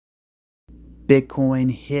Bitcoin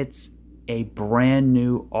hits a brand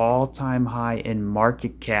new all-time high in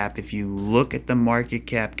market cap. If you look at the market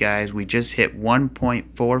cap, guys, we just hit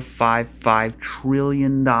 $1.455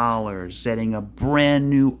 trillion, setting a brand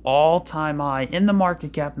new all-time high in the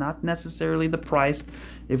market cap, not necessarily the price.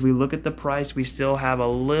 If we look at the price, we still have a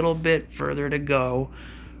little bit further to go,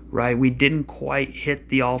 right? We didn't quite hit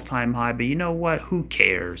the all-time high, but you know what? Who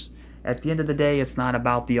cares? At the end of the day, it's not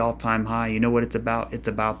about the all-time high. You know what it's about? It's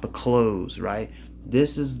about the close, right?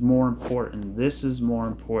 This is more important. This is more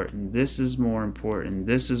important. This is more important.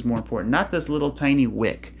 This is more important. Not this little tiny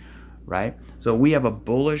wick, right? So we have a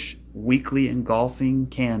bullish weekly engulfing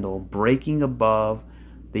candle breaking above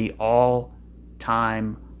the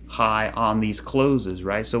all-time high on these closes,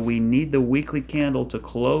 right? So we need the weekly candle to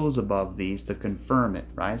close above these to confirm it,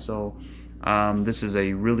 right? So this is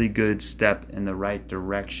a really good step in the right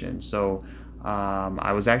direction. So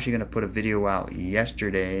I was actually going to put a video out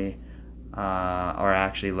yesterday, or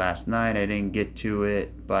actually last night. I didn't get to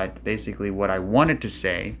it, but basically what I wanted to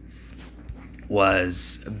say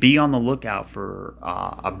was be on the lookout for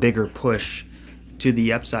a bigger push to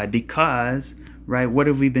the upside, because, right, what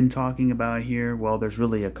have we been talking about here? Well, there's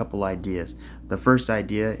really a couple ideas. The first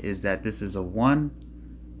idea is that this is a 1,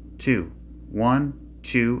 2, 1,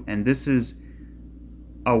 2, and this is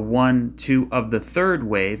a 1, 2 of the third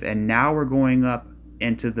wave, and now we're going up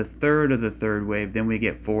into the third of the third wave, then we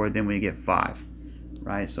get 4, then we get 5,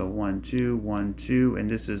 right? So 1, 2, 1, 2, and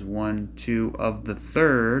this is 1, 2 of the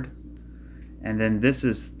third, and then this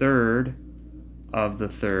is third of the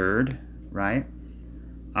third, right?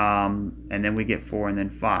 And then we get 4 and then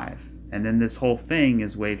 5, and then this whole thing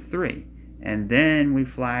is wave 3, and then we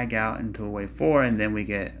flag out into wave 4, and then we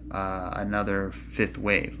get another 5th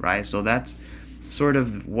wave, right? So that's sort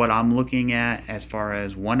of what I'm looking at as far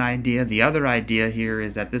as one idea. The other idea here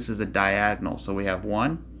is that this is a diagonal. So we have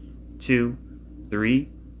 1, 2, 3,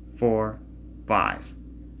 4, 5.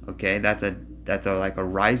 Okay, that's like a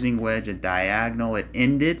rising wedge, a diagonal. It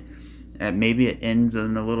ended, and maybe it ends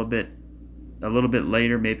in a little bit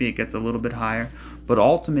later. Maybe it gets a little bit higher. But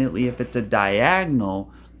ultimately, if it's a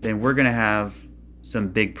diagonal, then we're gonna have some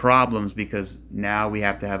big problems, because now we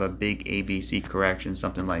have to have a big ABC correction,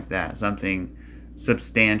 something like that, something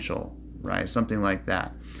substantial, right? Something like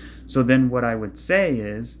that. So then what I would say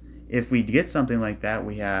is, if we get something like that,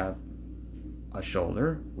 we have a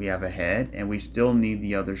shoulder, we have a head, and we still need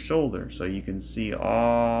the other shoulder. So you can see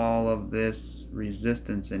all of this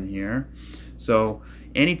resistance in here. So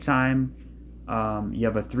anytime you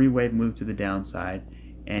have a 3-wave move to the downside,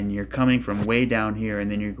 and you're coming from way down here,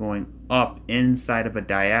 and then you're going up inside of a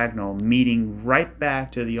diagonal, meeting right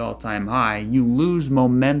back to the all-time high, you lose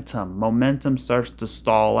momentum. Momentum starts to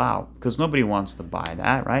stall out, because nobody wants to buy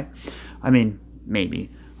that, right? I mean,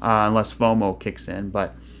 maybe, unless FOMO kicks in.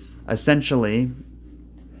 But essentially,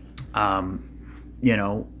 you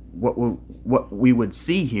know, what we would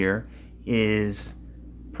see here is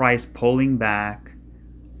price pulling back.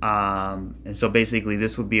 And so basically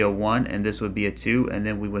this would be a 1 and this would be a 2, and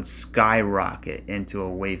then we would skyrocket into a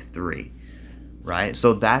wave 3, right?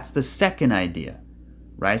 So that's the second idea,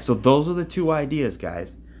 right? So those are the two ideas,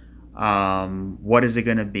 guys. What is it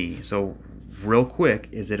going to be? So real quick,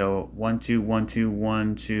 is it a 1, 2, 1, 2,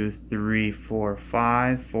 1, 2, 3, 4,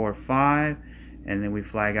 5, 4, 5, and then we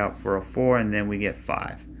flag out for a 4, and then we get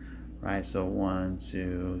 5. Right, so 1,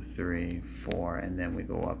 2, 3, 4, and then we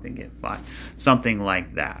go up and get 5, something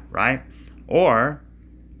like that, right? Or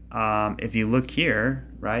if you look here,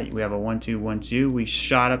 right, we have a 1, 2, 1, 2. We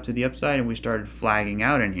shot up to the upside and we started flagging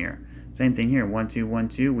out in here. Same thing here, 1, 2, 1,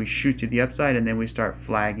 2. We shoot to the upside and then we start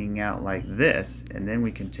flagging out like this, and then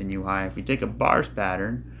we continue high. If we take a bars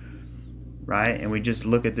pattern, right, and we just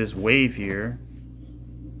look at this wave here,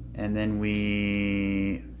 and then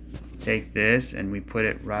we take this and we put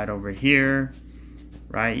it right over here,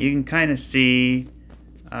 right? You can kind of see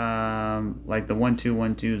like the 1, 2,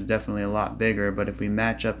 1, 2 is definitely a lot bigger, but if we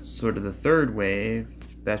match up sort of the third wave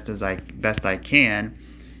best I can,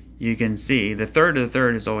 you can see the third of the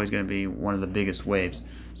third is always going to be one of the biggest waves.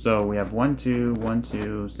 So we have 1, 2, 1,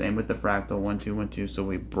 2, same with the fractal, 1, 2, 1, 2. So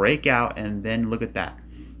we break out, and then look at that.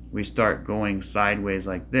 We start going sideways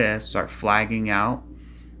like this, start flagging out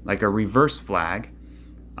like a reverse flag.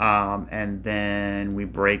 And then we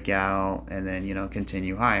break out, and then, you know,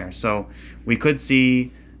 continue higher. So we could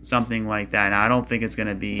see something like that. Now, I don't think it's going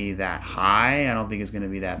to be that high. I don't think it's going to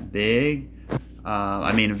be that big.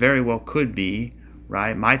 I mean, it very well could be,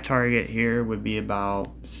 right? My target here would be about,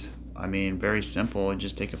 I mean, very simple.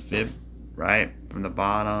 Just take a fib, right, from the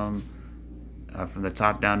bottom, from the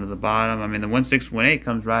top down to the bottom. I mean, the 1618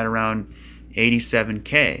 comes right around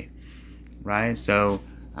 87K, right? So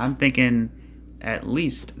I'm thinking, at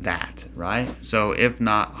least that, right? So if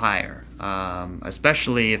not higher,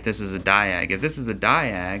 especially if this is a diag. If this is a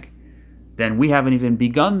diag, then we haven't even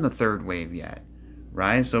begun the third wave yet,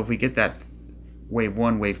 right? So if we get that wave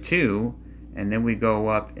 1, wave 2, and then we go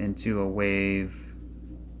up into a wave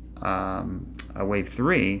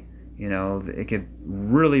 3, you know, it could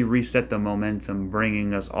really reset the momentum,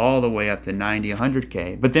 bringing us all the way up to 90,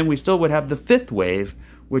 100K. But then we still would have the fifth wave,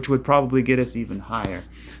 which would probably get us even higher.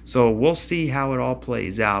 So we'll see how it all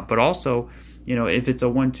plays out. But also, you know, if it's a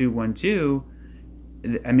 1-2,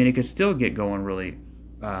 1-2, I mean, it could still get going really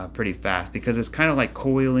pretty fast, because it's kind of like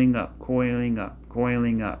coiling up, coiling up,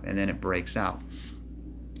 coiling up, and then it breaks out.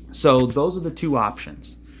 So those are the two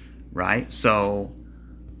options, right? So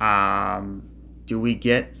do we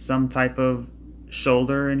get some type of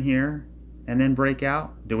shoulder in here and then break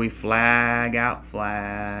out? Do we flag out,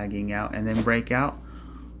 flagging out, and then break out?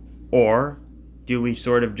 Or do we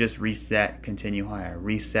sort of just reset, continue higher,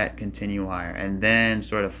 reset, continue higher, and then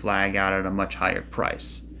sort of flag out at a much higher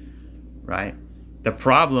price, right? The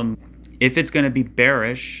problem, if it's going to be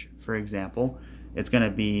bearish, for example, it's going to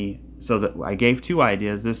be, so that I gave two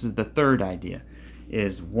ideas. This is the third idea,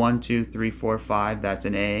 is 1, 2, 3, 4, 5, that's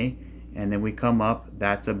an A, and then we come up,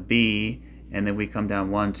 that's a B, and then we come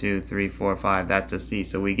down 1, 2, 3, 4, 5, that's a C.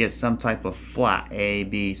 So we get some type of flat A,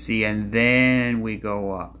 B, C, and then we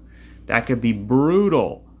go up. That could be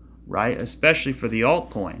brutal, right? Especially for the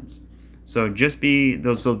altcoins. So just be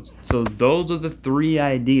those. So those are the three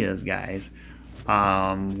ideas, guys.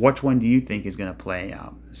 Which one do you think is going to play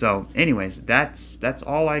out? So, anyways, that's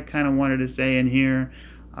all I kind of wanted to say in here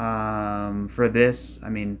for this. I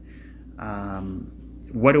mean,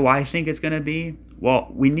 what do I think it's going to be?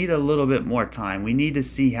 Well, we need a little bit more time. We need to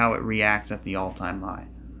see how it reacts at the all-time high,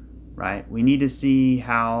 right? We need to see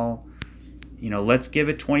how, you know, let's give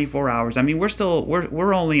it 24 hours. I mean,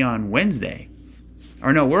 we're only on Wednesday.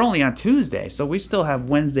 Or no, we're only on Tuesday. So we still have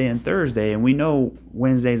Wednesday and Thursday, and we know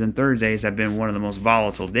Wednesdays and Thursdays have been one of the most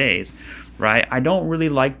volatile days, right? I don't really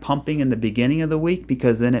like pumping in the beginning of the week,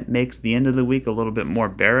 because then it makes the end of the week a little bit more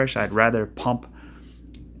bearish. I'd rather pump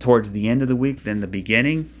towards the end of the week than the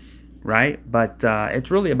beginning, right? But it's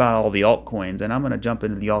really about all the altcoins, and I'm going to jump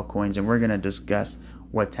into the altcoins, and we're going to discuss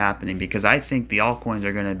what's happening, because I think the altcoins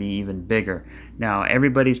are going to be even bigger. Now,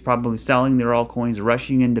 everybody's probably selling their altcoins,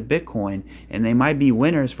 rushing into Bitcoin, and they might be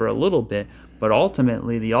winners for a little bit, but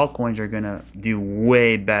ultimately the altcoins are going to do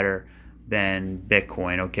way better than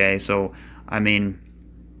Bitcoin, okay? So, I mean,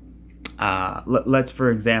 let's,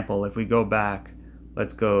 for example, if we go back,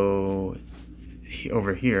 let's go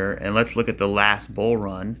over here, and let's look at the last bull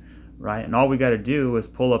run, right? And all we got to do is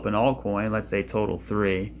pull up an altcoin, let's say Total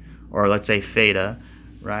 3, or let's say THETA,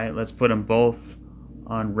 right? Let's put them both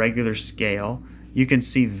on regular scale. You can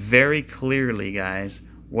see very clearly, guys,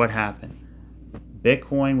 what happened.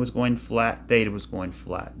 Bitcoin was going flat, THETA was going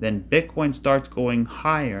flat. Then Bitcoin starts going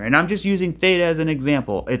higher. And I'm just using THETA as an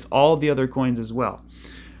example. It's all the other coins as well,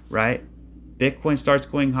 right? Bitcoin starts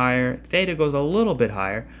going higher, THETA goes a little bit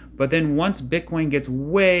higher, but then once Bitcoin gets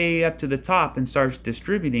way up to the top and starts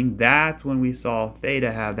distributing, that's when we saw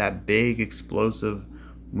THETA have that big explosive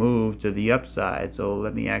move to the upside. So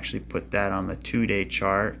let me actually put that on the 2-day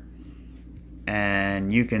chart,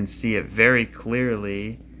 and you can see it very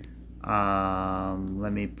clearly.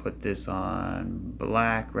 Let me put this on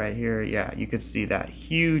black right here. Yeah, you can see that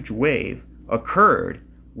huge wave occurred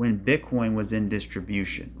when Bitcoin was in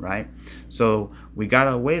distribution, right? So we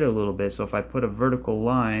gotta wait a little bit. So if I put a vertical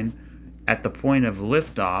line at the point of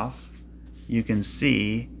liftoff, you can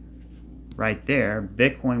see right there,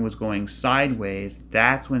 Bitcoin was going sideways.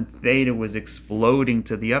 That's when THETA was exploding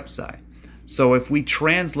to the upside. So if we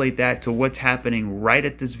translate that to what's happening right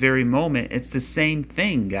at this very moment, it's the same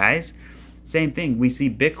thing, guys. Same thing. We see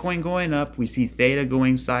Bitcoin going up. We see THETA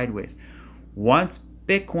going sideways. Once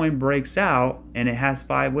Bitcoin breaks out, and it has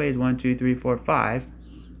 5 waves, 1, 2, 3, 4, 5,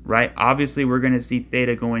 right? Obviously, we're going to see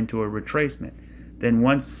THETA go into a retracement. Then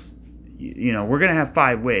once, you know, we're going to have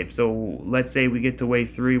 5 waves. So let's say we get to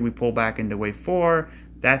wave 3, we pull back into wave 4.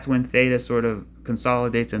 That's when THETA sort of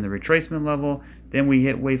consolidates in the retracement level. Then we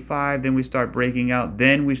hit wave 5. Then we start breaking out.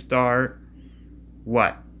 Then we start,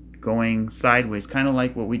 what? Going sideways, kind of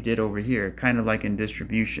like what we did over here, kind of like in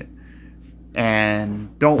distribution.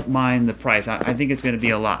 And don't mind the price. I think it's going to be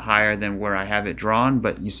a lot higher than where I have it drawn,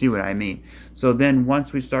 but you see what I mean. So then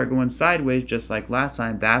once we start going sideways, just like last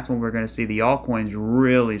time, that's when we're going to see the altcoins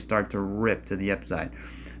really start to rip to the upside.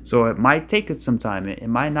 So it might take it some time. It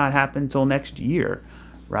might not happen until next year,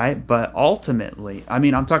 right? But ultimately, I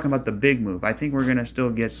mean, I'm talking about the big move. I think we're going to still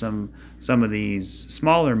get some of these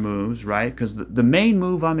smaller moves, right? Because the main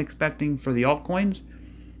move I'm expecting for the altcoins,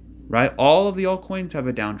 right? All of the altcoins have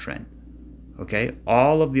a downtrend, okay?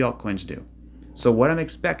 All of the altcoins do. So what I'm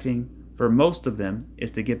expecting for most of them is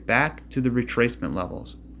to get back to the retracement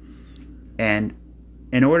levels. And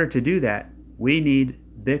in order to do that, we need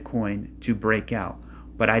Bitcoin to break out.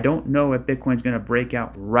 But I don't know if Bitcoin's going to break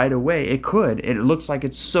out right away. It could. It looks like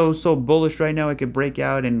it's so bullish right now. It could break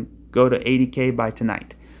out and go to 80K by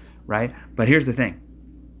tonight, right? But here's the thing.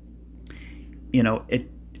 You know,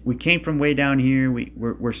 we came from way down here.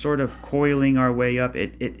 We're sort of coiling our way up.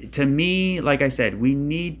 To me, like I said, we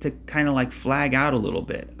need to kind of like flag out a little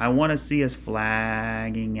bit. I want to see us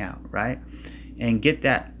flagging out, right? And get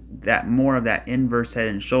that more of that inverse head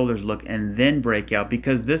and shoulders look, and then break out.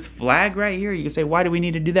 Because this flag right here, you can say, why do we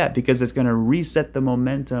need to do that? Because it's going to reset the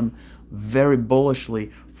momentum very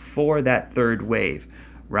bullishly for that third wave,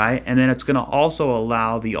 right? And then it's going to also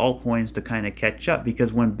allow the altcoins to kind of catch up,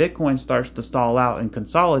 because when Bitcoin starts to stall out and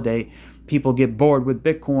consolidate, people get bored with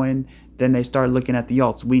Bitcoin, then they start looking at the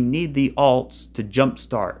alts. We need the alts to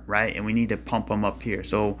jumpstart, right? And we need to pump them up here.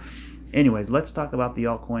 So anyways, let's talk about the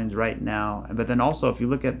altcoins right now. But then also, if you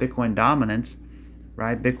look at Bitcoin dominance,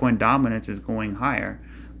 right? Bitcoin dominance is going higher.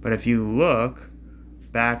 But if you look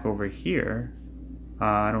back over here,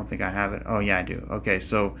 I don't think I have it. Oh, yeah, I do. Okay,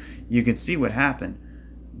 so you can see what happened.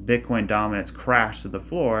 Bitcoin dominance crashed to the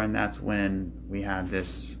floor, and that's when we had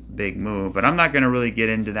this big move. But I'm not going to really get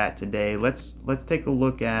into that today. Let's take a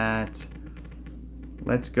look at,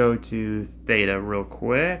 let's go to Theta real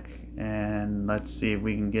quick. And let's see if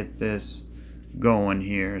we can get this going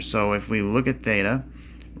here. So if we look at Theta,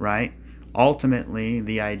 right, ultimately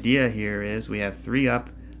the idea here is we have 3 up,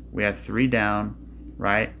 we have 3 down,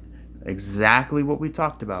 right? Exactly what we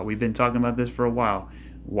talked about. We've been talking about this for a while.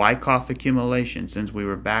 Wyckoff accumulation, since we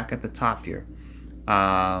were back at the top here.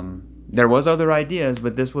 There was other ideas,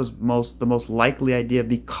 but this was the most likely idea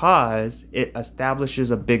because it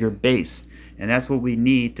establishes a bigger base. And that's what we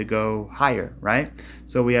need to go higher, right?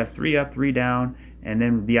 So we have 3 up, 3 down, and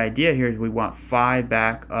then the idea here is we want 5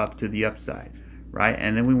 back up to the upside, right?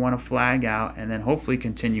 And then we want to flag out and then hopefully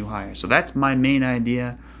continue higher. So that's my main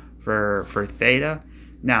idea for Theta.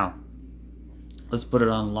 Now, let's put it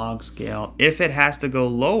on log scale. If it has to go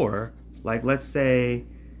lower, like let's say,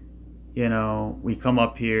 you know, we come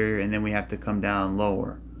up here and then we have to come down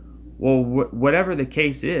lower. Well, whatever the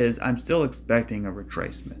case is, I'm still expecting a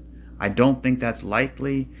retracement. I don't think that's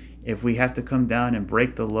likely. If we have to come down and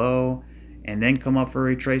break the low and then come up for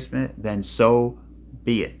retracement, then so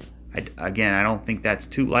be it. Again, I don't think that's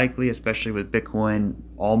too likely, especially with Bitcoin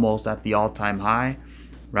almost at the all-time high,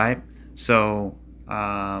 right? So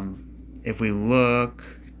if we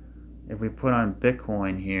put on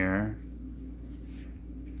Bitcoin here,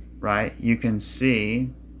 right, you can see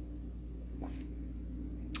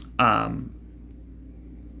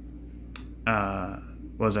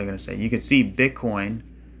what was I going to say? You could see Bitcoin,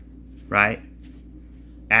 right,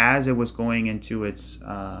 as it was going into its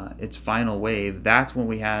final wave. That's when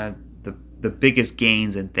we had the biggest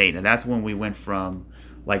gains in Theta. That's when we went from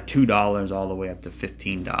like $2 all the way up to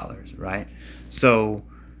 $15, right? So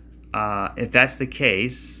if that's the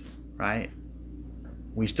case, right,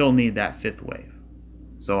 we still need that 5th wave.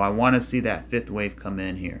 So I want to see that 5th wave come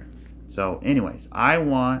in here. So anyways, I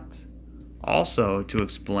want also to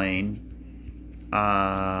explain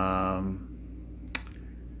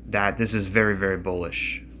that this is very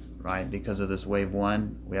bullish, right? Because of this wave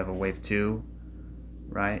 1, we have a wave 2,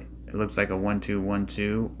 right? It looks like a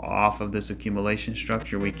 1-2-1-2 off of this accumulation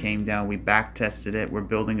structure. We came down, we back tested it, we're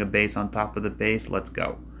building a base on top of the base. Let's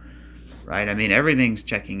go, right? I mean, everything's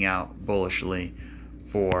checking out bullishly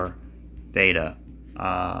for Theta.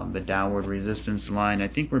 The downward resistance line, I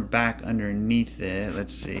think we're back underneath it.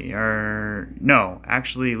 Let's see, no,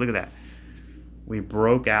 actually, look at that. We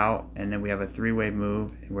broke out, and then we have a 3-wave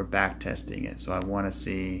move, and we're back testing it. So I want to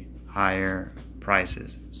see higher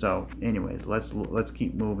prices. So anyways, let's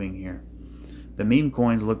keep moving here. The meme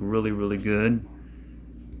coins look really good.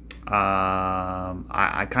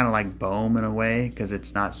 I kind of like BOEM in a way because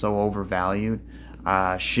it's not so overvalued.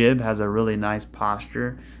 SHIB has a really nice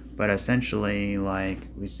posture, but essentially, like,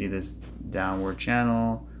 we see this downward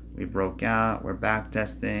channel, we broke out, we're back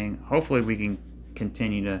testing. Hopefully we can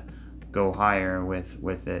continue to go higher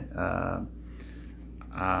with it.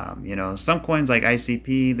 You know, some coins like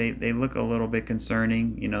ICP, they look a little bit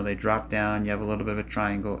concerning. You know, they drop down, you have a little bit of a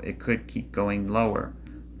triangle. It could keep going lower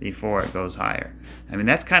before it goes higher. I mean,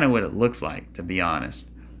 that's kind of what it looks like, to be honest.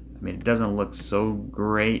 I mean, it doesn't look so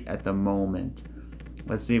great at the moment.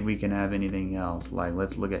 Let's see if we can have anything else. Like,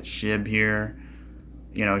 let's look at SHIB here.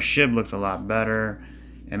 You know, SHIB looks a lot better.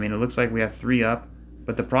 I mean, it looks like we have 3 up,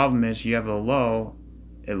 but the problem is you have a low.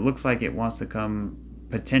 It looks like it wants to come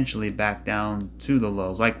potentially back down to the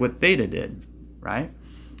lows, like what Theta did, right?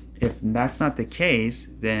 If that's not the case,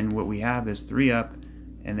 then what we have is 3 up,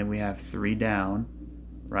 and then we have 3 down,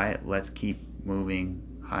 right? Let's keep moving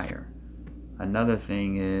higher. Another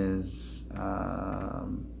thing is,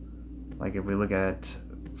 like if we look at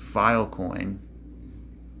Filecoin,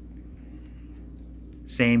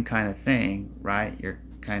 same kind of thing, right? You're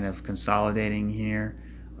kind of consolidating here.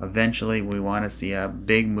 Eventually, we want to see a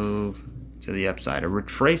big move to the upside, a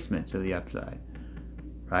retracement to the upside,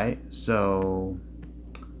 right? So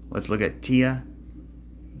let's look at THETA.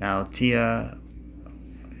 Now, THETA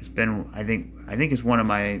has been, I think it's one of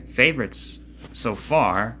my favorites so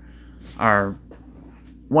far. Are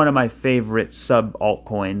one of my favorite sub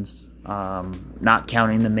altcoins, not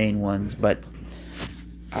counting the main ones, but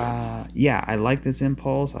yeah, I like this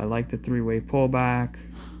impulse. I like the 3-wave pullback.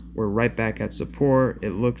 We're right back at support.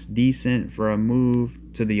 It looks decent for a move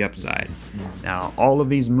to the upside. Now, all of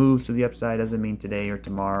these moves to the upside doesn't mean today or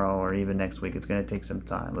tomorrow or even next week. It's going to take some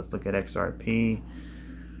time. Let's look at XRP.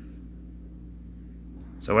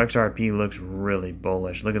 So XRP looks really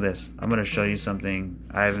bullish. Look at this. I'm going to show you something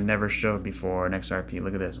I've never showed before in XRP.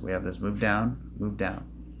 Look at this. We have this move down, move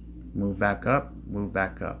back up, move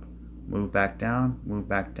back up, move back down, move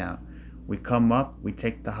back down. We come up, we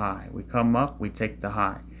take the high. We come up, we take the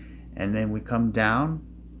high. And then we come down,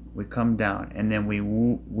 and then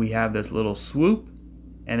we have this little swoop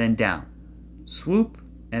and then down. Swoop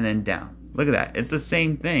and then down. Look at that. It's the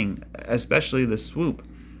same thing, especially the swoop,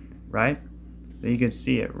 right? You can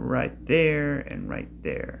see it right there and right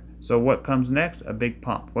there. So what comes next? A big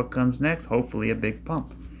pump. What comes next? Hopefully a big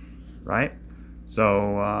pump, right?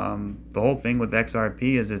 So the whole thing with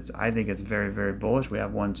XRP is I think it's very, very bullish. We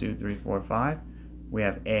have 1, 2, 3, 4, 5. We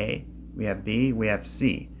have A, we have B, we have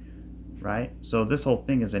C, right? So this whole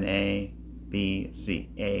thing is an A, B, C,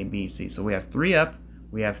 A, B, C. So we have 3 up,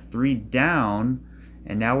 we have 3 down,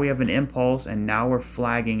 and now we have an impulse, and now we're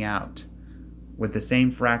flagging out with the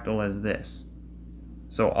same fractal as this.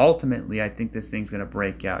 So ultimately, I think this thing's going to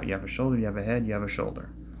break out. You have a shoulder, you have a head, you have a shoulder,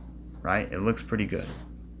 right? It looks pretty good.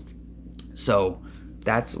 So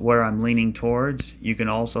that's where I'm leaning towards. You can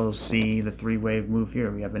also see the 3-wave move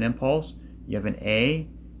here. We have an impulse, you have an A,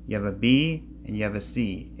 you have a B, and you have a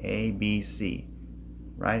C. A, B, C,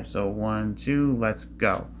 right? So 1, 2, let's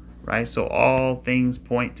go, right? So all things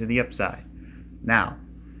point to the upside. Now,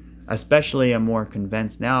 especially I'm more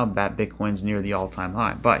convinced now that Bitcoin's near the all-time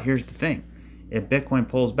high. But here's the thing. If Bitcoin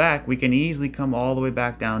pulls back, we can easily come all the way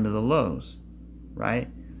back down to the lows, right?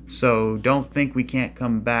 So don't think we can't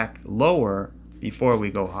come back lower before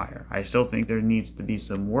we go higher. I still think there needs to be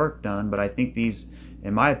some work done, but I think these,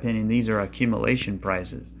 in my opinion, these are accumulation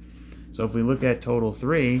prices. So if we look at total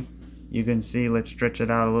 3, you can see, let's stretch it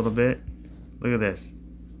out a little bit. Look at this.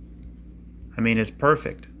 I mean, it's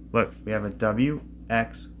perfect. Look, we have a W,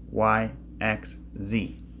 X, Y, X,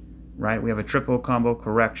 Z, right? We have a triple combo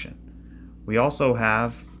correction. We also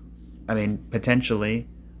have, I mean, potentially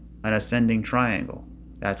an ascending triangle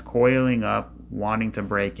that's coiling up, wanting to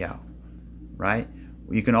break out, right?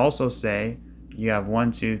 You can also say you have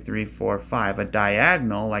 1, 2, 3, 4, 5, a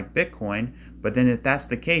diagonal like Bitcoin, but then if that's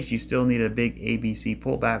the case, you still need a big ABC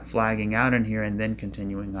pullback flagging out in here and then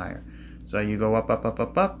continuing higher. So you go up, up, up,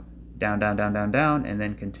 up, up, down, down, down, down, down, and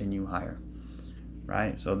then continue higher,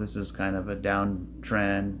 right? So this is kind of a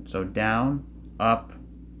downtrend. So down, up,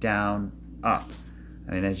 down, up.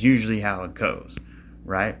 I mean, that's usually how it goes,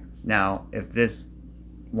 right? Now, if this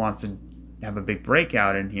wants to have a big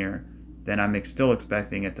breakout in here, then I'm still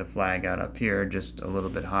expecting it to flag out up here just a little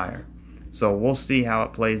bit higher. So we'll see how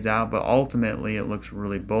it plays out, but ultimately it looks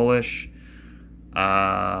really bullish. You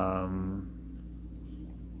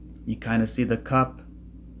kind of see the cup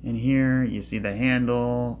in here, you see the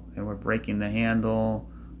handle, and we're breaking the handle.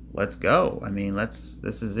 Let's go. I mean, this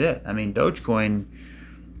is it. I mean, Dogecoin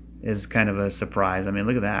is kind of a surprise. I mean,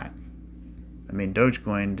 look at that. I mean,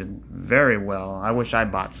 Dogecoin did very well. I wish I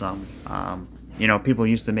bought some. You know, people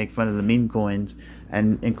used to make fun of the meme coins,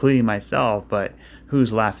 and including myself, but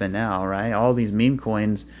who's laughing now, right? All these meme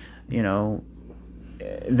coins, you know,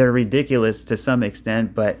 they're ridiculous to some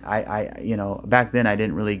extent, but you know, back then I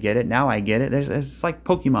didn't really get it. Now I get it. It's like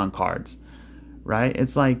Pokemon cards, right?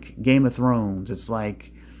 It's like Game of Thrones. It's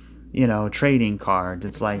like, you know, trading cards.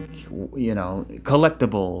 It's like, you know,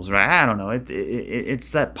 collectibles, right? I don't know.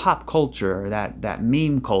 It's that pop culture, that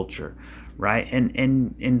meme culture, right?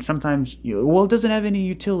 And sometimes, well, it doesn't have any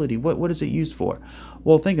utility. What is it used for?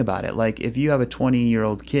 Well, think about it. Like if you have a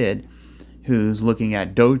 20-year-old kid who's looking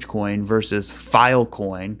at Dogecoin versus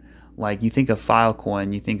Filecoin, like you think of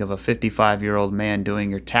Filecoin, you think of a 55-year-old man doing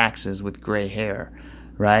your taxes with gray hair,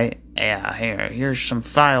 right? Yeah, here's some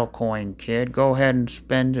Filecoin, kid. Go ahead and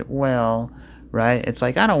spend it well, right? It's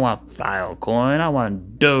like, I don't want Filecoin. I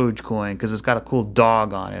want Dogecoin because it's got a cool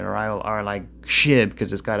dog on it, or like SHIB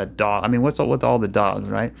because it's got a dog. I mean, what's up with all the dogs,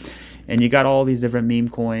 right? And you got all these different meme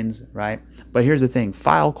coins, right? But here's the thing: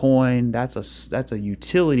 Filecoin, that's a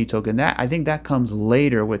utility token. That, I think, that comes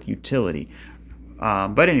later with utility.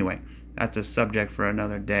 But anyway, that's a subject for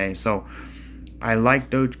another day. So I like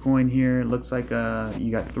Dogecoin here. It looks like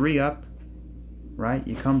you got 3 up, right?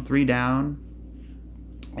 You come 3 down,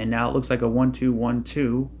 and now it looks like a 1-2,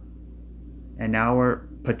 1-2, and now we're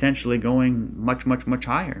potentially going much, much, much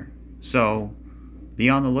higher. So be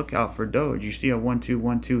on the lookout for Doge. You see a 1-2,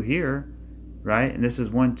 1-2 here, right? And this is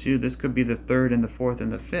 1-2. This could be the 3rd and the 4th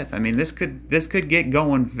and the 5th. I mean, this could get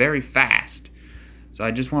going very fast. So I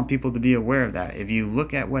just want people to be aware of that. If you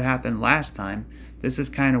look at what happened last time, this is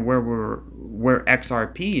kind of where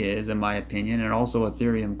XRP is, in my opinion, and also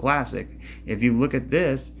Ethereum Classic. If you look at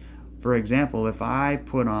this, for example, if I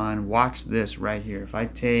put on, watch this right here. If I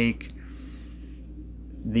take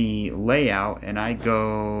the layout and I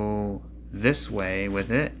go this way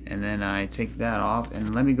with it, and then I take that off,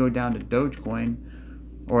 and let me go down to Dogecoin,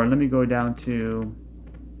 or let me go down to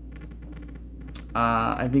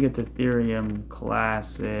I think it's Ethereum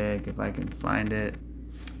Classic, if I can find it.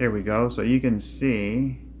 Here we go. So you can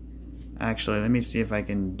see, actually, let me see if I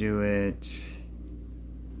can do it.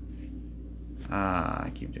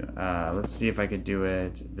 I keep doing. Let's see if I could do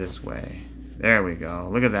it this way. There we go.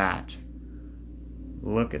 Look at that.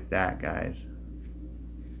 Look at that, guys.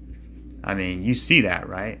 I mean, you see that,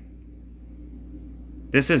 right?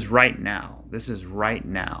 This is right now. This is right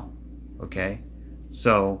now. Okay?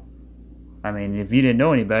 So, I mean, if you didn't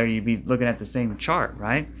know any better, you'd be looking at the same chart,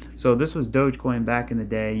 right? So this was Dogecoin back in the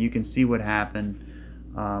day. You can see what happened.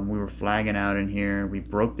 We were flagging out in here. We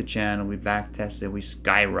broke the channel. We back tested. We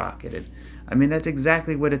skyrocketed. I mean, that's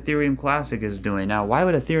exactly what Ethereum Classic is doing. Now, why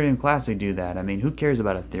would Ethereum Classic do that? I mean, who cares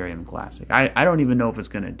about Ethereum Classic? I don't even know if it's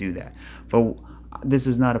going to do that. But this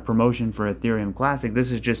is not a promotion for Ethereum Classic.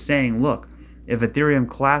 This is just saying, look, if Ethereum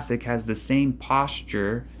Classic has the same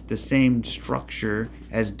posture, the same structure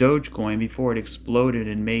as Dogecoin before it exploded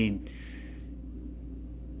and made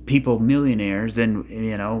people millionaires, then,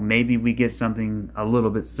 you know, maybe we get something a little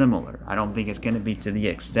bit similar. I don't think it's going to be to the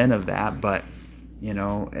extent of that, but, you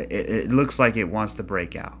know, it looks like it wants to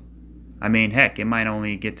break out. I mean, heck, it might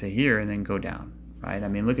only get to here and then go down, right? I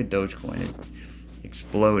mean, look at Dogecoin. It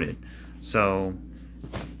exploded. So,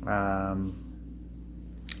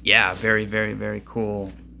 yeah, very, very, very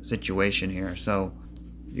cool situation here. So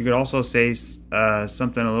you could also say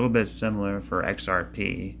something a little bit similar for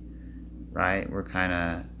XRP, right? We're kind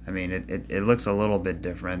of, I mean, it looks a little bit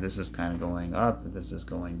different. This is kind of going up. This is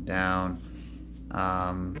going down.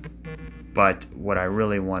 But what I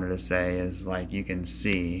really wanted to say is, like, you can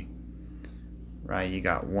see, right? You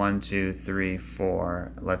got 1, 2, 3,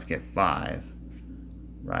 4. Let's get 5,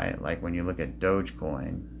 right? Like when you look at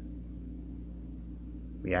Dogecoin,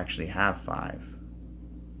 we actually have 5.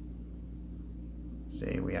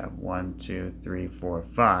 See, we have 1, 2, 3, 4,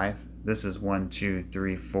 5. This is 1, 2,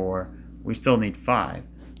 3, 4. We still need 5.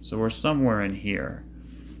 So we're somewhere in here.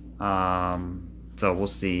 So we'll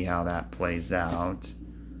see how that plays out.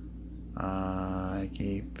 There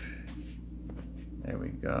we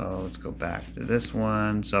go. Let's go back to this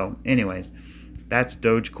one. So anyways, that's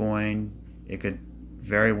Dogecoin. It could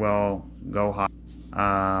very well go high.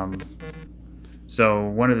 So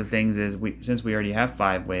one of the things is, since we already have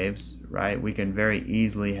 5 waves, right, we can very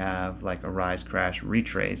easily have like a rise, crash,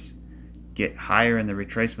 retrace, get higher in the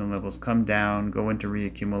retracement levels, come down, go into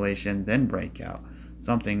reaccumulation, then break out.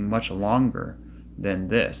 Something much longer than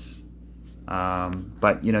this.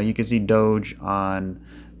 But, you know, you can see Doge on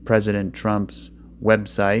President Trump's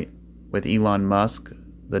website with Elon Musk,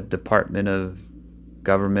 the Department of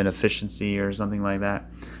Government Efficiency or something like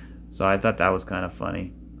that. So I thought that was kind of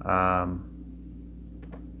funny.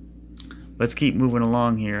 Let's keep moving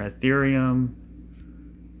along here. Ethereum.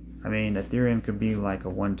 I mean, Ethereum could be like a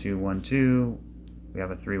 1, 2, 1, 2. We have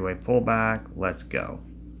a 3-way pullback. Let's go.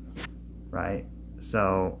 Right?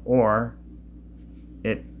 So, or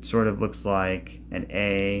it sort of looks like an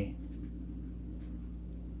A.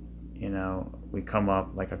 You know, we come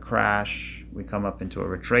up like a crash. We come up into a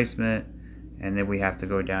retracement. And then we have to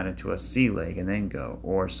go down into a C leg and then go.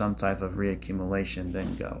 Or some type of reaccumulation,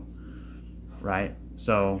 then go. Right?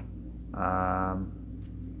 So,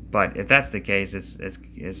 but if that's the case,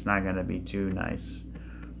 it's not going to be too nice.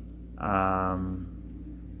 I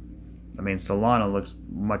mean, Solana looks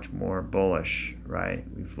much more bullish, right?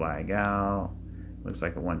 We flag out. Looks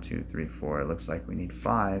like a 1, 2, 3, 4. It looks like we need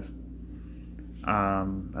 5.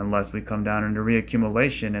 unless we come down into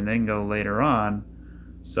reaccumulation and then go later on.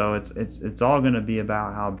 So it's all going to be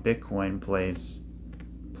about how Bitcoin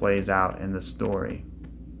plays out in the story.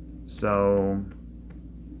 So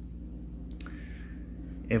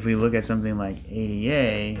if we look at something like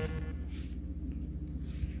ADA,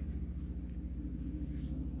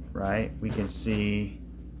 right, we can see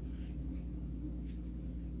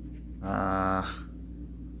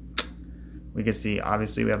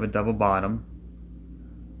obviously we have a double bottom,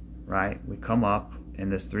 right? We come up in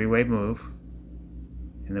this three-way move,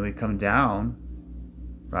 and then we come down,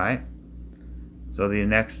 right? So the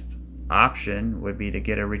next option would be to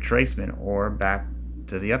get a retracement or back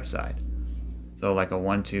to the upside. So like a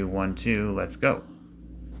 1 2 1 2, let's go.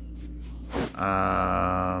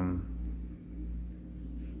 I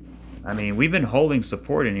mean, we've been holding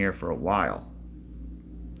support in here for a while.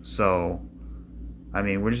 So I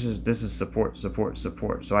mean, this is support, support,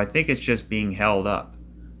 support. So I think it's just being held up,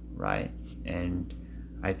 right? And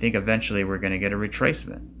I think eventually we're going to get a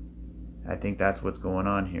retracement. I think that's what's going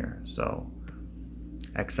on here. So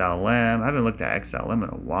XLM, I haven't looked at XLM in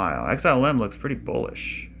a while. XLM looks pretty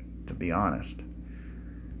bullish, to be honest.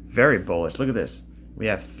 Very bullish. Look at this. We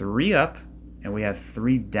have 3 up and we have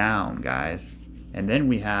 3 down, guys. And then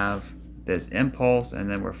we have this impulse, and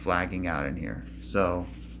then we're flagging out in here. So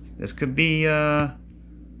this could be a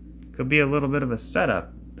little bit of a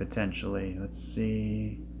setup potentially. Let's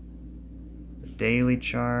see the daily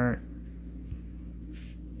chart.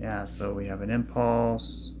 Yeah, so we have an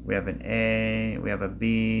impulse, we have an A, we have a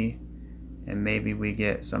B, and maybe we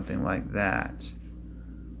get something like that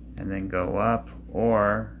and then go up,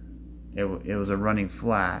 or it was a running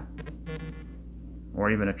flat, or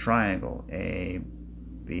even a triangle, A,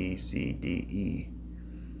 B, C, D, E.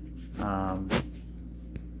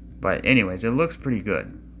 But anyways, it looks pretty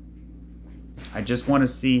good. I just want to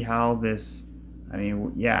see how this, I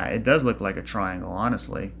mean, yeah, it does look like a triangle,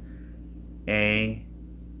 honestly. A,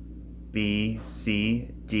 B, C,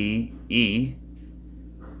 D, E,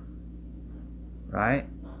 right?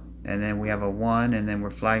 And then we have a 1, and then we're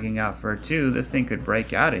flagging out for a 2. This thing could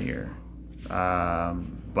break out of here.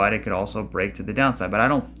 But it could also break to the downside. But I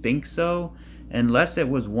don't think so, unless it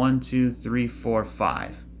was 1, 2, 3, 4,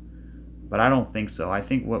 5. But I don't think so. I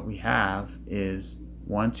think what we have is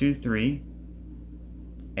 1, 2, 3,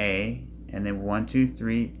 A, and then 1, 2,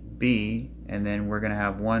 3, B, and then we're going to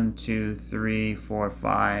have 1, 2, 3, 4,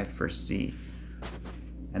 5 for C.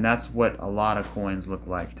 And that's what a lot of coins look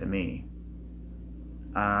like to me.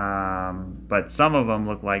 But some of them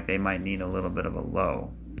look like they might need a little bit of a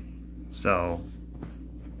low. So,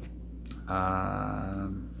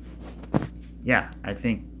 yeah, I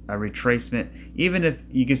think a retracement, even if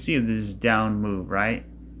you can see this down move, right?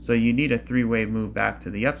 So you need a 3-way move back to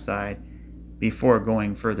the upside before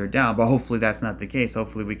going further down, but hopefully that's not the case.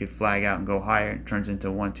 Hopefully we could flag out and go higher, and it turns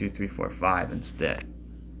into 1, 2, 3, 4, 5 instead.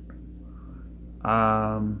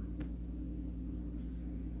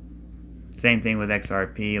 Same thing with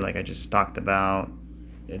XRP, like I just talked about.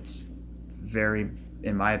 It's very,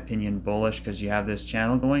 in my opinion, bullish, because you have this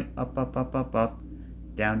channel going up, up, up, up, up,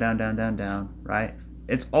 down, down, down, down, down, right?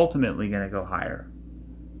 It's ultimately going to go higher,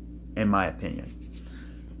 in my opinion.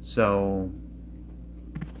 So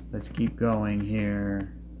let's keep going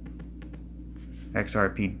here.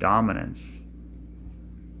 XRP dominance.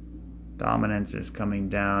 Dominance is coming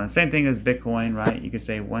down. Same thing as Bitcoin, right? You could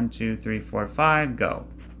say 1, 2, 3, 4, 5, go.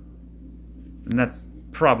 And that's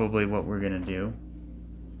probably what we're going to do.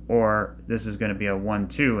 Or this is going to be a 1,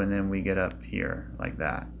 2, and then we get up here like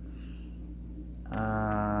that.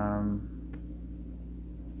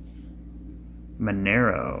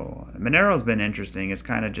 Monero. Monero's been interesting. It's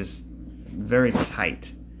kind of just very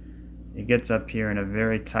tight. It gets up here in a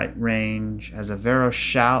very tight range. Has a very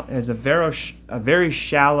shallow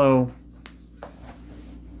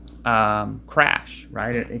crash,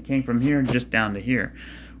 right? It came from here just down to here,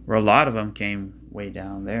 where a lot of them came way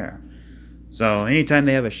down there. So anytime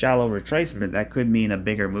they have a shallow retracement, that could mean a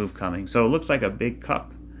bigger move coming. So it looks like a big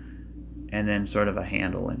cup and then sort of a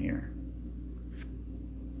handle in here.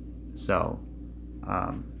 So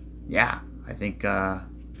yeah, I think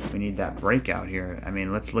we need that breakout here. I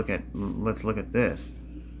mean, let's look at this.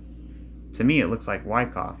 To me, it looks like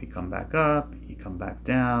Wyckoff. You come back up, you come back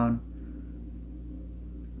down,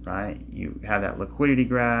 right? You have that liquidity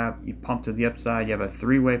grab, you pump to the upside, you have a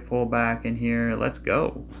 3-way pullback in here. Let's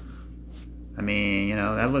go. I mean, you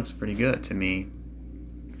know, that looks pretty good to me.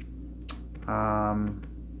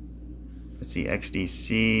 Let's see,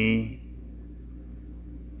 XDC.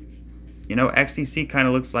 You know, XDC kind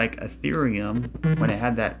of looks like Ethereum when it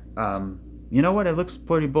had that, you know what, it looks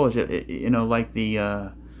pretty bullish. You know, like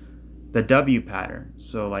the the W pattern.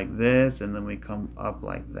 So like this, and then we come up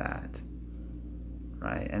like that,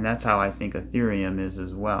 right? And that's how I think Ethereum is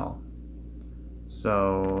as well.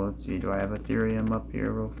 So let's see, do I have Ethereum up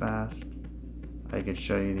here real fast? I could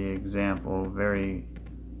show you the example very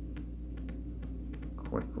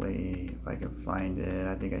quickly if I can find it.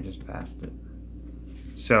 I think I just passed it.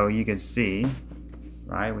 So you can see,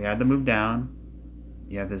 right, we had the move down.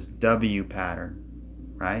 You have this W pattern,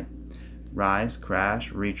 right? Rise,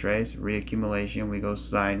 crash, retrace, reaccumulation, we go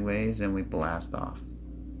sideways and we blast off.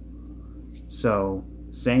 So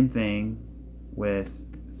same thing with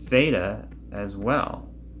theta as well,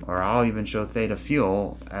 or I'll even show theta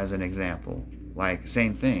fuel as an example. Like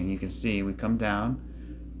same thing, you can see we come down,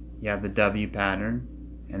 you have the W pattern,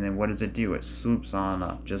 and then what does it do? It swoops on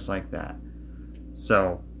up just like that.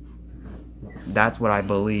 So that's what I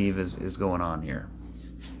believe is going on here.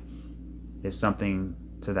 Is something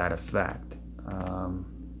to that effect.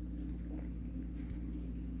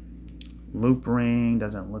 Loop ring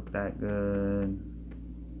doesn't look that good.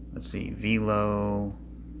 Let's see, Velo.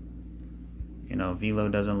 You know, Velo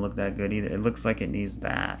doesn't look that good either. It looks like it needs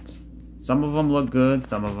that. Some of them look good,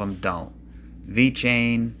 some of them don't.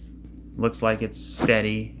 V-chain looks like it's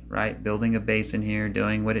steady, right? Building a base in here,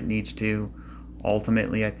 doing what it needs to.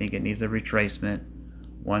 Ultimately, I think it needs a retracement.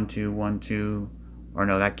 1, 2, 1, 2. Or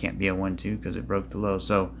no, that can't be a 1, 2 because it broke the low.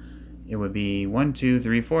 So it would be 1, 2,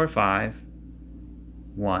 3, 4, 5,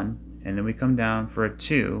 1, and then we come down for a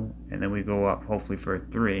 2, and then we go up hopefully for a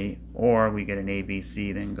 3, or we get an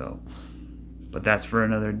ABC, then go. But that's for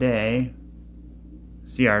another day.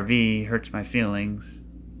 CRV hurts my feelings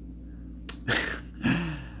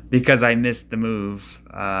because I missed the move.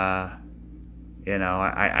 You know,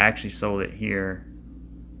 I actually sold it here,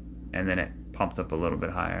 and then it pumped up a little bit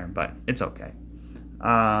higher, but it's okay.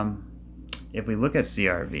 If we look at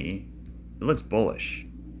CRV, it looks bullish.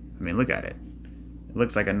 I mean, look at it. It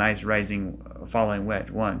looks like a nice rising, falling wedge.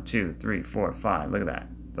 1, 2, 3, 4, 5. Look at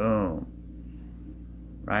that. Boom.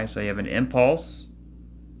 Right? So you have an impulse,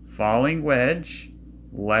 falling wedge.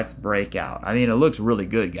 Let's break out. I mean, it looks really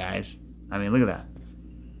good, guys. I mean, look at that.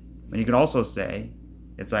 And you can also say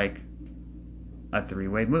it's like a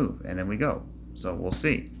three-way move, and then we go. So we'll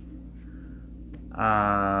see.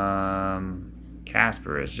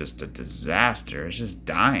 Casper is just a disaster. It's just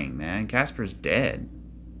dying, man. Casper's dead.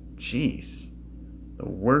 Jeez. The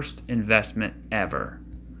worst investment ever.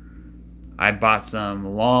 I bought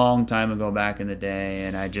some long time ago back in the day,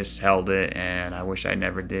 and I just held it, and I wish I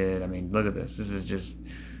never did. I mean, look at this. This is just...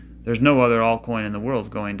 There's no other altcoin in the world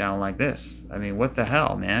going down like this. I mean, what the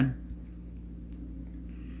hell, man?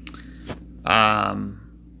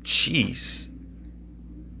 Jeez.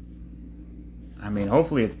 I mean,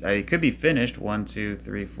 hopefully it could be finished. 1, 2,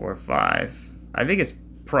 3, 4, 5. I think it's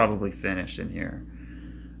probably finished in here.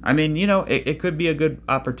 I mean, you know, it could be a good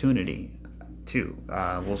opportunity too.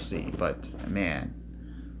 We'll see. But man,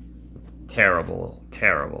 terrible,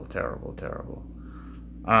 terrible, terrible, terrible.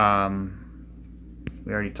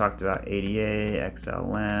 We already talked about ADA,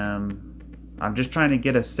 XLM. I'm just trying to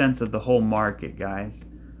get a sense of the whole market, guys.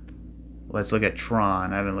 Let's look at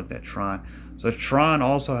Tron. I haven't looked at Tron. So Tron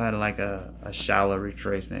also had like a shallow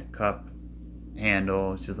retracement cup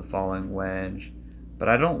handle to the falling wedge. But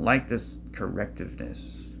I don't like this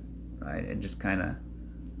correctiveness, right? It just kind of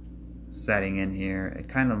setting in here. It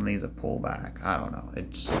kind of needs a pullback. I don't know.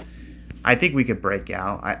 I think we could break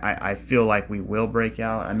out. I feel like we will break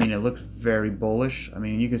out. I mean, it looks very bullish. I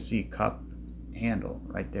mean, you can see cup handle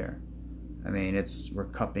right there. I mean, we're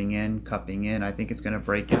cupping in. I think it's going to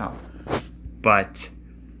break out. But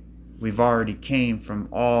we've already came from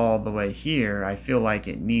all the way here. I feel like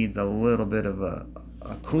it needs a little bit of a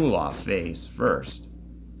cool-off phase first.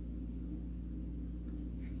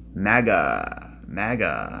 MAGA.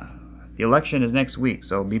 The election is next week,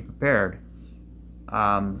 so be prepared.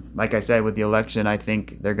 Like I said, with the election, I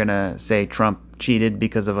think they're going to say Trump cheated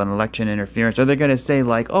because of an election interference. Or they're going to say,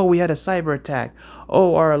 like, oh, we had a cyber attack.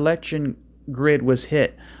 Oh, our election grid was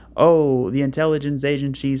hit. Oh, the intelligence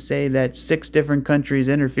agencies say that 6 different countries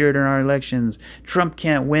interfered in our elections. Trump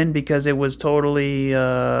can't win because it was totally,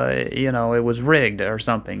 you know, it was rigged or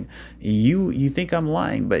something. You think I'm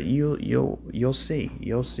lying, but you'll see.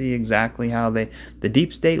 You'll see exactly how the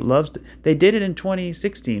deep state loves to, they did it in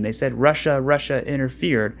 2016. They said Russia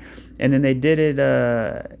interfered, and then they did it.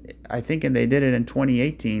 I think, and they did it in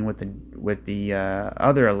 2018 with the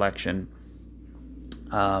other election.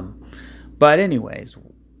 But anyways.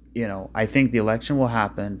 You know, I think the election will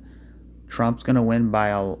happen. Trump's going to win by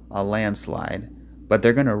a landslide, but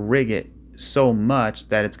they're going to rig it so much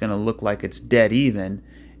that it's going to look like it's dead even.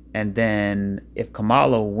 And then if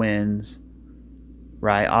Kamala wins,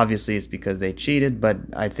 right? Obviously, it's because they cheated, but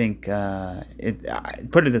I think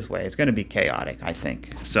put it this way, it's going to be chaotic, I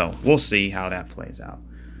think. So we'll see how that plays out.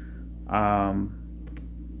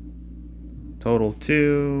 Total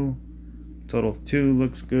 2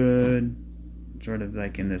 looks good, sort of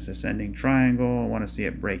like in this ascending triangle. I want to see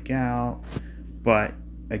it break out, but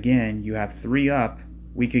again, you have 3 up.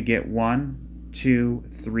 We could get 1, 2,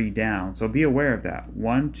 3 down, so be aware of that.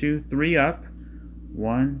 1, 2, 3 up,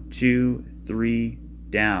 1, 2, 3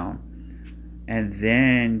 down, and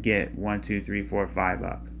then get 1, 2, 3, 4, 5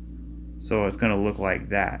 up. So it's going to look like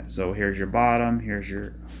that. So here's your bottom, here's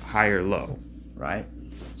your higher low, right?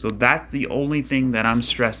 So that's the only thing that I'm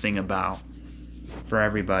stressing about for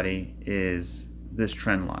everybody is this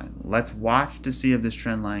trend line. Let's watch to see if this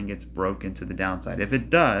trend line gets broken to the downside. If it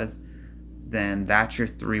does, then that's your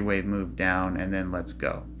 3-wave move down, and then let's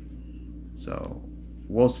go. So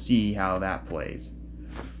we'll see how that plays.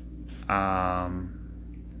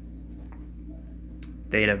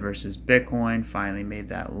 Theta versus Bitcoin finally made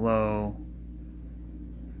that low.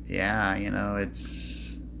 Yeah, you know,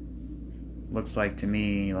 it's looks like to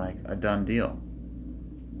me like a done deal.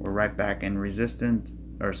 We're right back in resistance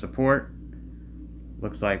or support.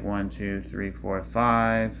 Looks like 1, 2, 3, 4,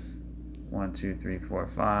 5. 1, 2, 3, 4,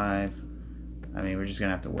 5. I mean, we're just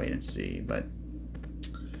gonna have to wait and see, but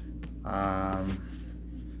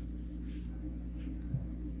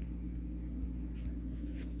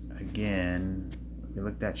again, we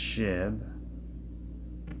looked at SHIB.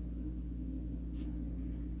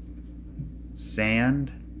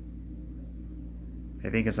 Sand. I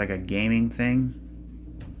think it's like a gaming thing.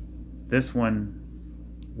 This one,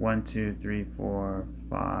 1, 2, 3, 4,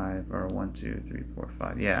 5, or 1, 2, 3, 4,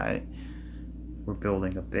 5. Yeah, we're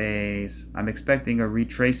building a base. I'm expecting a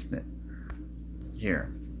retracement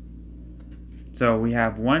here. So we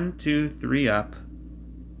have 1, 2, 3 up.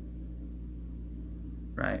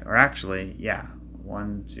 Right, or actually, yeah,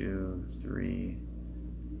 1, 2, 3,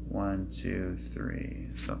 1, 2, 3,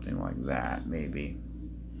 something like that, maybe.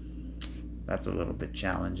 That's a little bit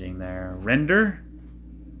challenging there. Render.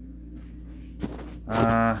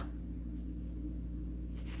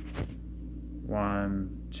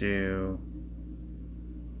 1, 2,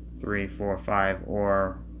 3, 4, 5,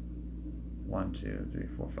 or 1, 2, 3,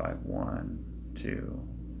 4, 5, 1, 2,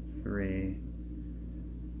 3,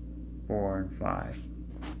 4, and 5.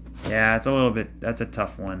 Yeah, it's a little bit, that's a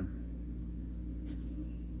tough one.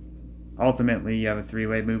 Ultimately, you have a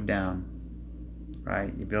 3-way move down,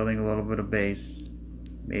 right? You're building a little bit of base.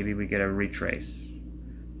 Maybe we get a retrace.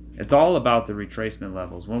 It's all about the retracement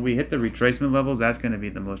levels. When we hit the retracement levels, that's going to be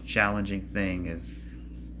the most challenging thing is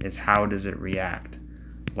how does it react?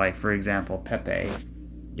 Like, for example, Pepe,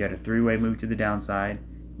 you had a 3-way move to the downside.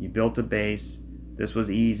 You built a base. This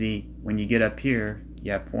was easy. When you get up here,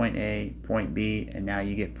 you have point A, point B, and now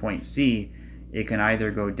you get point C. It can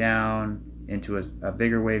either go down into a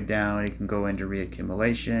bigger wave down. It can go into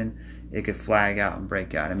reaccumulation. It could flag out and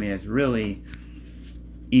break out. I mean, it's really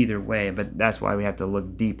either way, but that's why we have to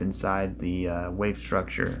look deep inside the wave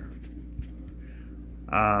structure.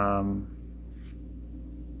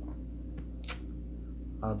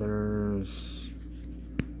 Others.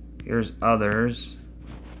 Here's others.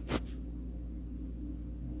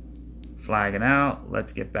 Flagging out.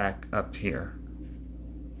 Let's get back up here.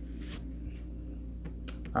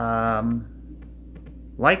 Litecoin.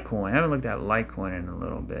 I haven't looked at Litecoin in a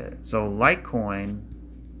little bit. So Litecoin,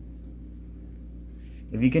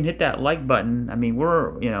 if you can hit that like button, I mean,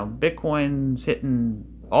 Bitcoin's hitting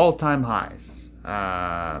all-time highs,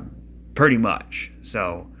 pretty much.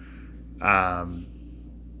 So,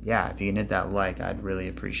 yeah, if you can hit that like, I'd really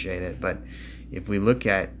appreciate it. But if we look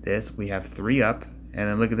at this, we have 3 up, and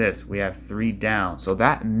then look at this, we have 3 down. So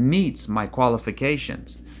that meets my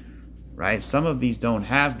qualifications, right? Some of these don't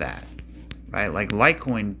have that, right? Like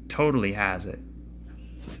Litecoin totally has it.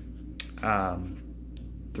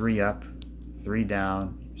 3 up, 3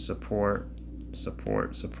 down, support,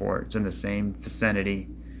 support, support. It's in the same vicinity,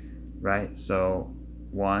 right? So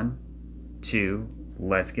 1, 2,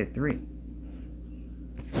 let's get 3.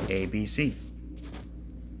 A, B, C.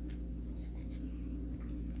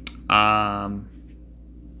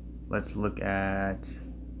 Let's look at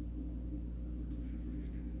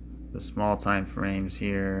the small time frames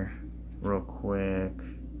here real quick.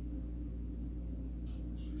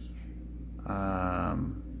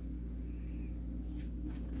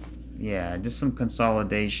 Yeah, just some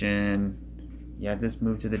consolidation. Yeah, this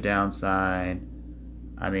move to the downside.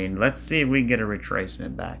 I mean, let's see if we can get a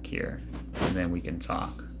retracement back here, and then we can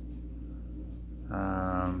talk.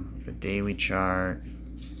 The daily chart.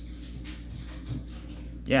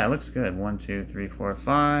 Yeah, it looks good. 1, 2, 3, 4,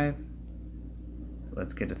 5.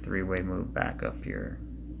 let's get a three-way move back up here.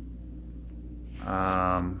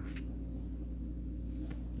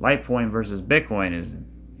 Litecoin versus Bitcoin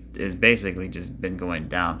is basically just been going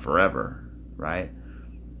down forever, right?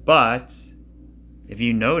 But if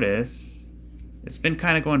you notice, it's been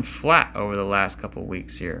kind of going flat over the last couple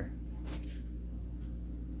weeks here.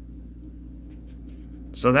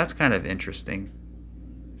 So that's kind of interesting.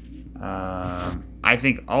 I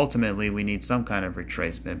think ultimately we need some kind of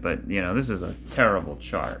retracement, but you know, this is a terrible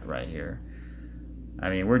chart right here. I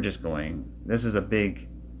mean, we're just going, this is a big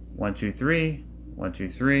 1, 2, 3, 1, 2,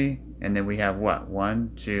 3, and then we have what?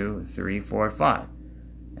 1, 2, 3, 4, 5.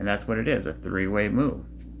 And that's what it is, a three-way move.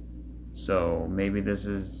 So maybe this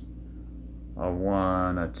is a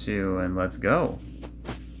 1, a 2, and let's go.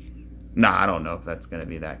 Nah, I don't know if that's going to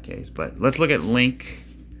be that case, but let's look at Link.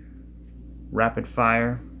 Rapid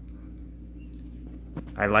fire.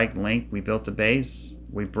 I like Link. We built a base.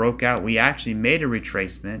 We broke out. We actually made a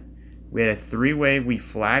retracement. We had a three-way. We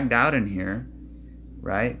flagged out in here,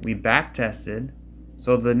 right? We back tested.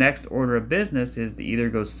 So the next order of business is to either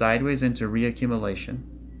go sideways into reaccumulation,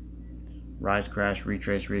 rise, crash,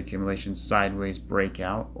 retrace, reaccumulation, sideways,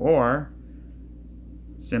 breakout, or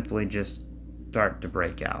simply just start to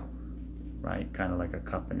break out, right? Kind of like a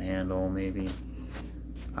cup and handle, maybe.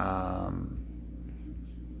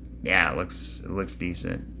 Yeah, it looks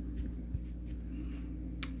decent.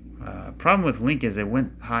 Problem with Link is it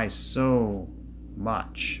went high so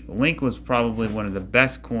much. Link was probably one of the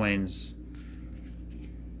best coins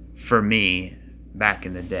for me back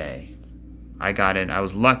in the day. I got in, I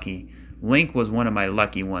was lucky. Link was one of my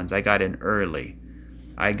lucky ones. I got in early.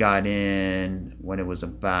 I got in when it was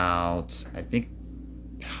about, I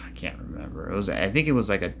can't remember. I think it was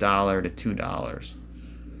like $1 to $2.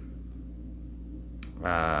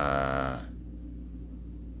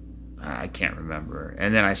 I can't remember.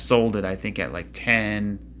 And then I sold it, I think, at like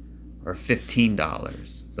 $10 or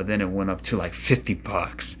 $15. But then it went up to like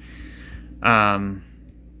 $50.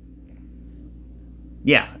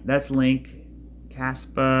 Yeah, that's Link.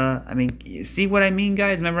 Caspa. I mean, you see what I mean,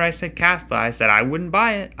 guys? Remember I said Caspa. I said I wouldn't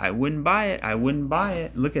buy it. I wouldn't buy it. I wouldn't buy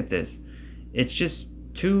it. Look at this. It's just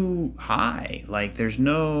too high. Like, there's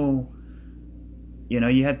no... You know,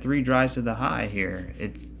 you had 3 drives to the high here.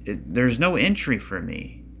 There's no entry for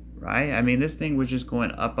me, right? I mean, this thing was just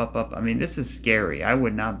going up, up, up. I mean, this is scary. I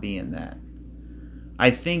would not be in that.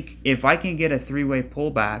 I think if I can get a 3-way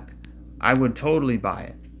pullback, I would totally buy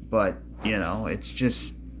it. But, you know, it's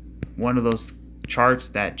just one of those charts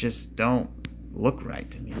that just don't look right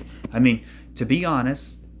to me. I mean, to be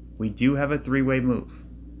honest, we do have a 3-way move.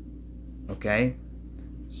 Okay?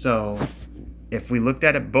 So, if we looked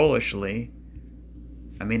at it bullishly,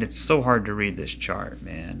 I mean, it's so hard to read this chart,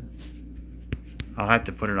 man. I'll have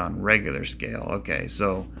to put it on regular scale. Okay,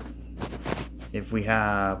 so if we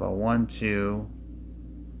have a 1, 2,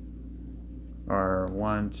 or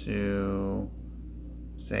 1, 2,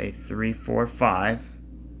 say 3, 4, 5,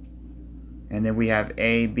 and then we have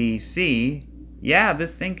A, B, C, yeah,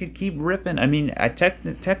 this thing could keep ripping. I mean,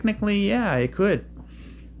 technically, yeah, it could.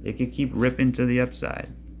 It could keep ripping to the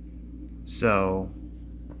upside. So...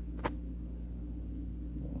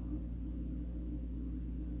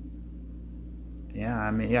 yeah,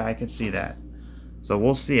 I mean, yeah, I can see that. So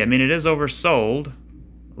we'll see. I mean, it is oversold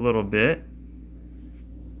a little bit.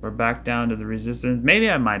 We're back down to the resistance. Maybe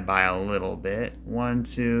I might buy a little bit. 1,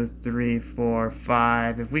 2, 3, 4,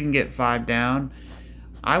 5. If we can get 5 down,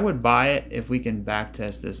 I would buy it if we can back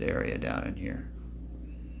test this area down in here.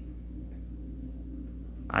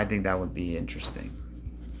 I think that would be interesting.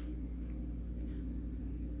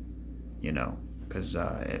 You know. Because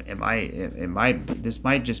this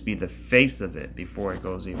might just be the face of it before it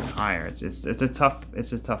goes even higher. It's a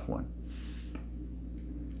tough one.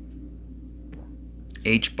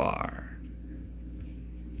 H bar.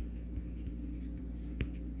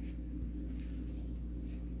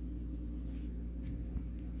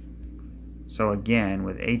 So again,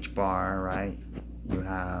 with H bar, right, you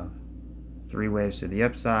have 3 waves to the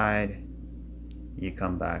upside. You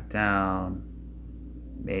come back down.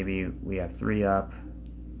 Maybe we have 3 up.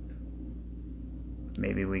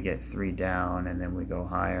 Maybe we get 3 down and then we go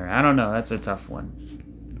higher. I don't know. That's a tough one.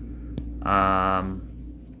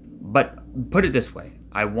 But put it this way.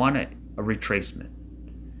 I want a retracement.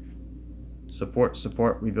 Support,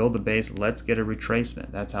 support. We build the base. Let's get a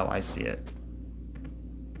retracement. That's how I see it.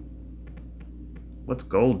 What's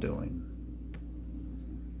gold doing?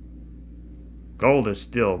 Gold is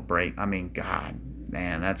still I mean, God,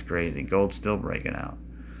 man, that's crazy. Gold's still breaking out.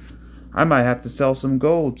 I might have to sell some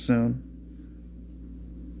gold soon.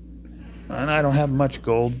 And I don't have much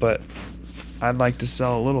gold, but I'd like to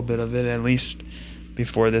sell a little bit of it, at least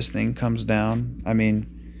before this thing comes down. I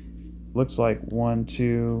mean, looks like 1,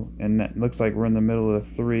 2, and it looks like we're in the middle of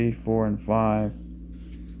 3, 4, and 5.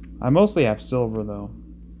 I mostly have silver though.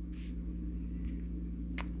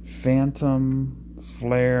 Phantom,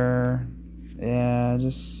 flare, yeah,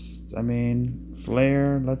 just, I mean,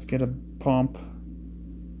 flare, let's get a pump.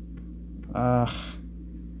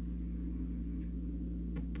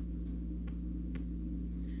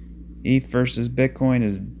 ETH versus Bitcoin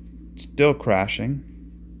is still crashing.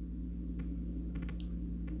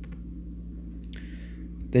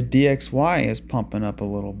 The DXY is pumping up a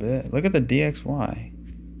little bit. Look at the DXY.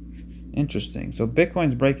 Interesting. So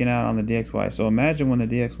Bitcoin's breaking out on the DXY. So imagine when the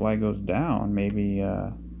DXY goes down, maybe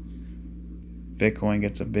Bitcoin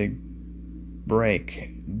gets a big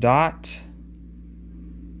break. DOT.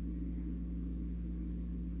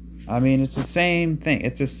 I mean, it's the same thing.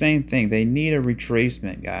 It's the same thing. They need a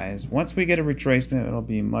retracement, guys. Once we get a retracement, it'll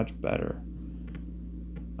be much better.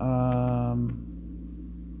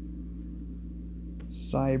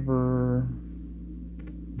 Cyber.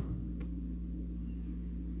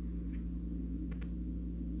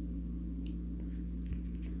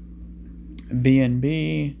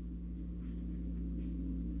 BNB.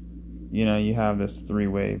 You know, you have this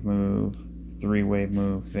three-wave move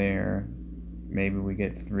there. Maybe we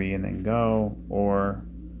get 3 and then go, or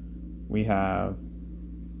we have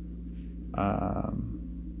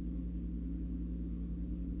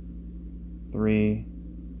three,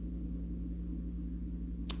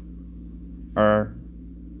 or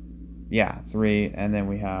yeah, 3, and then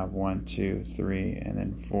we have 1, 2, 3, and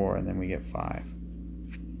then 4, and then we get 5.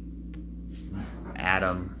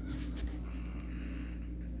 Atom.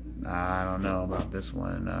 I don't know about this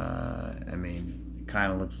one. I mean, it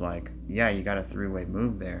kind of looks like, yeah, you got a 3-way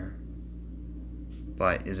move there,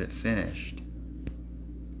 but is it finished?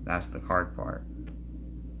 That's the hard part.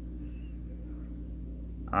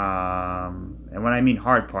 And when I mean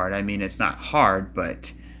hard part, I mean it's not hard,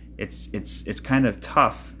 but it's kind of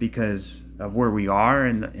tough because of where we are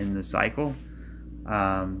in the cycle.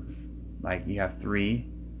 Like you have 3,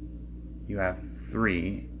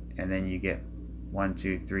 and then you get 1,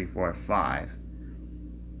 2, 3, 4, 5.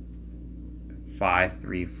 5,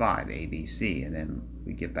 3, 5, A, B, C, and then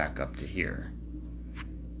we get back up to here.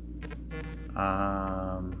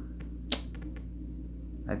 I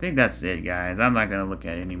think that's it, guys. I'm not gonna look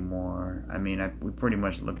at it anymore. I mean, we pretty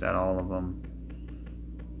much looked at all of them.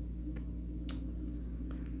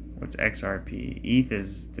 What's XRP? ETH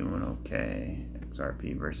is doing okay.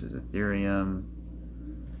 XRP versus Ethereum.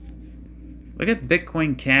 Look at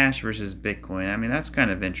Bitcoin Cash versus Bitcoin. I mean, that's kind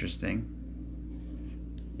of interesting.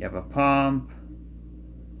 You have a pump,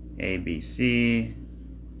 A, B, C.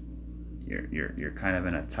 You're kind of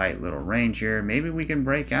in a tight little range here. Maybe we can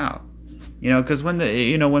break out. You know, because when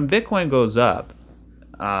Bitcoin goes up,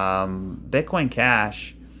 Bitcoin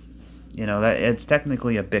Cash, you know, that it's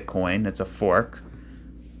technically a Bitcoin. It's a fork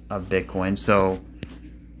of Bitcoin. So,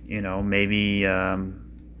 you know, maybe I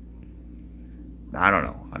don't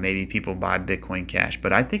know. Maybe people buy Bitcoin Cash,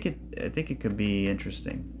 but I think it could be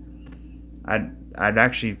interesting. I'd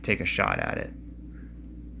actually take a shot at it.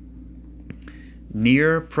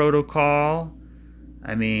 Near protocol.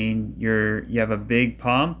 I mean, you have a big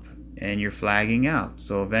pump and you're flagging out.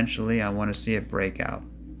 So eventually I want to see it break out.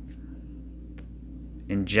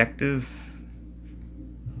 Injective.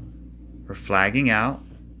 We're flagging out.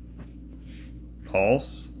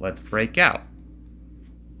 Pulse. Let's break out.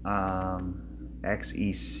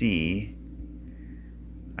 XEC.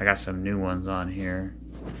 I got some new ones on here.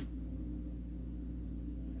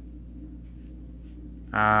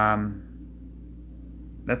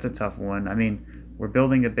 That's a tough one. I mean, we're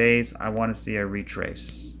building a base. I want to see a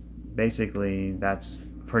retrace. Basically, that's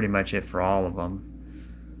pretty much it for all of them.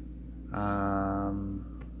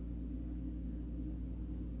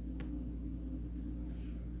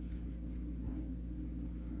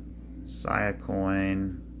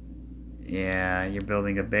 Siacoin. Yeah, you're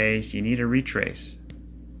building a base. You need a retrace.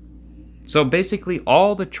 So basically,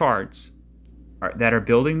 all the charts that are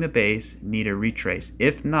building the base need a retrace.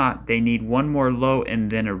 If not, they need one more low and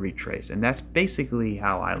then a retrace. And that's basically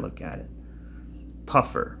how I look at it.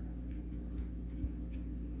 Puffer.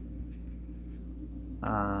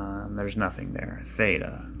 There's nothing there.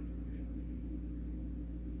 Theta.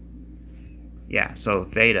 Yeah, so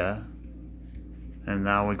Theta. And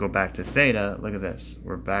now we go back to Theta. Look at this.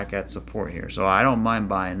 We're back at support here. So I don't mind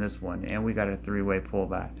buying this one. And we got a 3-way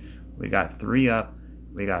pullback. We got 3 up.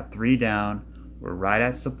 We got 3 down. We're right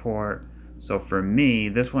at support. So for me,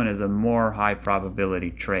 this one is a more high probability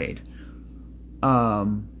trade.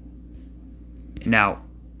 Now,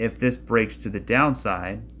 if this breaks to the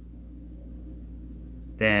downside,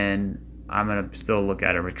 then I'm going to still look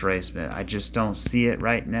at a retracement. I just don't see it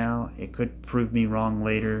right now. It could prove me wrong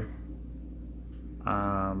later.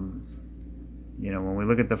 You know, when we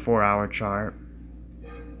look at the 4-hour chart,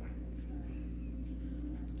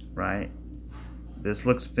 right? This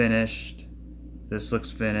looks finished. This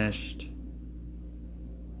looks finished.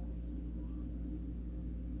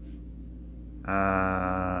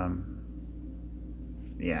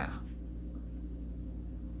 Yeah.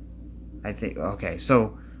 I think, okay,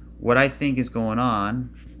 so what I think is going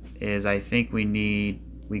on is I think we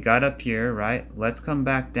got up here, right? Let's come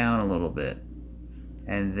back down a little bit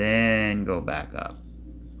and then go back up.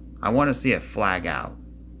 I want to see it flag out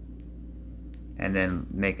and then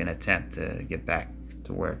make an attempt to get back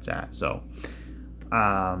to where it's at. So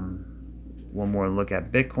one more look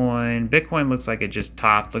at Bitcoin. Bitcoin looks like it just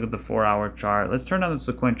topped. Look at the 4-hour chart. Let's turn on the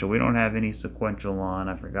sequential. We don't have any sequential on.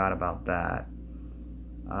 I forgot about that.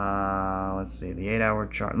 Let's see, the 8-hour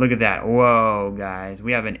chart. Look at that. Whoa, guys.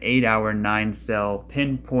 We have an 8-hour 9-cell.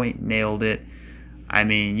 Pinpoint nailed it. I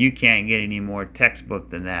mean, you can't get any more textbook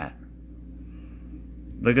than that.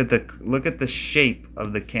 Look at the shape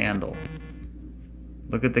of the candle.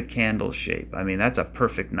 Look at the candle shape. I mean, that's a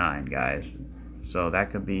perfect 9, guys. So that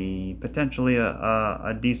could be potentially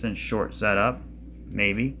a decent short setup,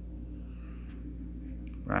 maybe.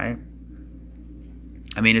 Right?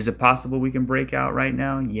 I mean, is it possible we can break out right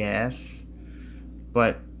now? Yes.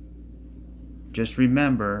 But just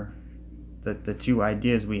remember that the two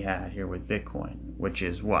ideas we had here with Bitcoin, which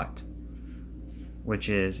is what? Which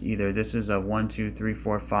is either this is a 1, 2, 3,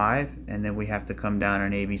 4, 5, and then we have to come down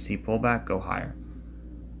an ABC pullback, go higher.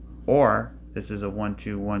 Or this is a 1,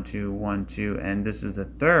 2, 1, 2, 1, 2, and this is a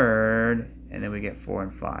third, and then we get 4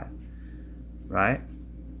 and 5. Right?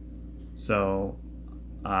 So,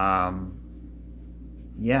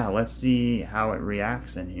 yeah, let's see how it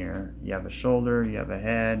reacts in here. You have a shoulder, you have a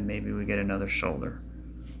head, maybe we get another shoulder.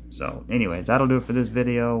 So anyways, that'll do it for this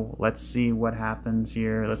video. Let's see what happens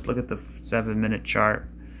here. Let's look at the 7-minute chart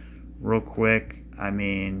real quick. I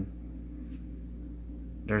mean,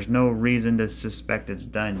 there's no reason to suspect it's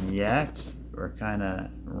done yet. We're kind of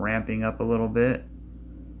ramping up a little bit.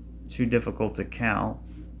 Too difficult to count.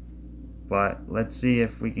 But let's see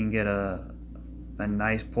if we can get a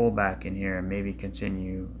nice pullback in here and maybe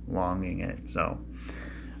continue longing it. So,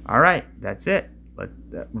 all right, that's it.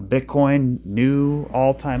 Bitcoin new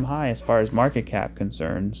all-time high as far as market cap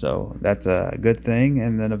concerned. So that's a good thing.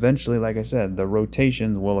 And then eventually, like I said, the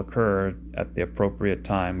rotations will occur at the appropriate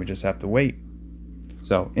time. We just have to wait.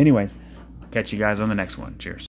 So anyways, catch you guys on the next one. Cheers.